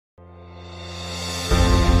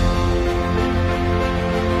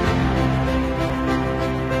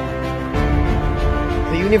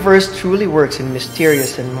universe truly works in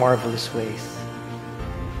mysterious and marvelous ways.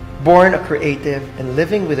 Born a creative and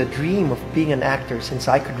living with a dream of being an actor since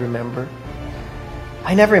I could remember,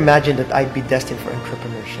 I never imagined that I'd be destined for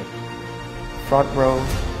entrepreneurship. Frontrow,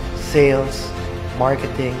 sales,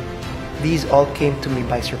 marketing, these all came to me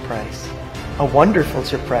by surprise. A wonderful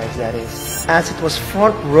surprise, that is, as it was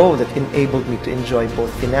Frontrow that enabled me to enjoy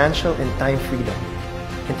both financial and time freedom,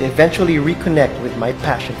 and to eventually reconnect with my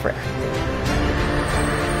passion for acting.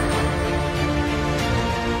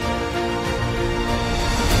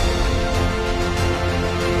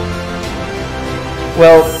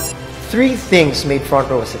 Well, 3 things made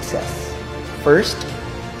Frontrow a success. First,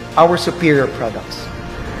 our superior products.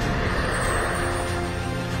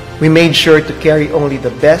 We made sure to carry only the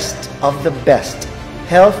best of the best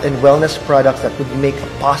health and wellness products that would make a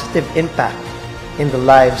positive impact in the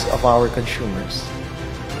lives of our consumers.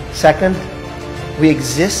 Second, we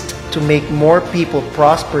exist to make more people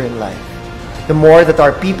prosper in life. The more that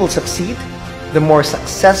our people succeed, the more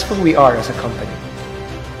successful we are as a company.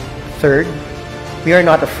 Third, we are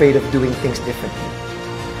not afraid of doing things differently.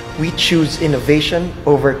 We choose innovation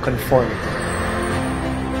over conformity.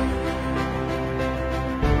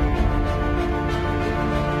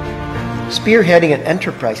 Spearheading an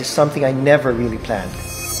enterprise is something I never really planned.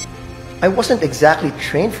 I wasn't exactly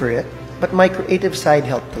trained for it, but my creative side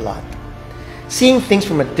helped a lot. Seeing things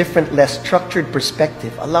from a different, less structured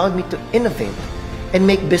perspective allowed me to innovate and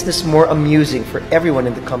make business more amusing for everyone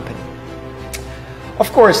in the company. Of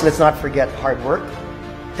course, let's not forget hard work,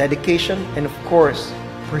 dedication, and of course,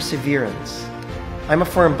 perseverance. I'm a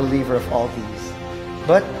firm believer of all these.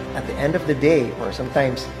 But at the end of the day, or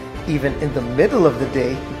sometimes even in the middle of the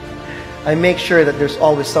day, I make sure that there's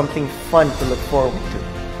always something fun to look forward to.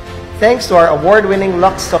 Thanks to our award-winning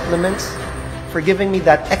Lux supplements for giving me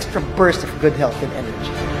that extra burst of good health and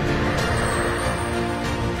energy.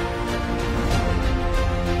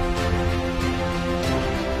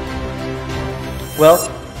 Well,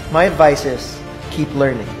 my advice is keep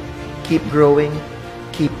learning, keep growing,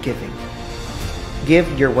 keep giving. Give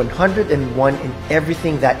your 101 in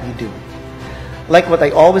everything that you do. Like what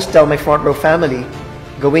I always tell my Frontrow family,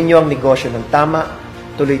 gawin niyo ang negosyo ng tama,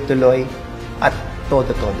 tuloy-tuloy, at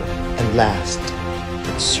todo-todo. And last,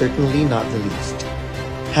 but certainly not the least,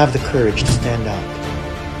 have the courage to stand out.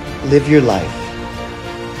 Live your life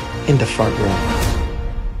in the front row.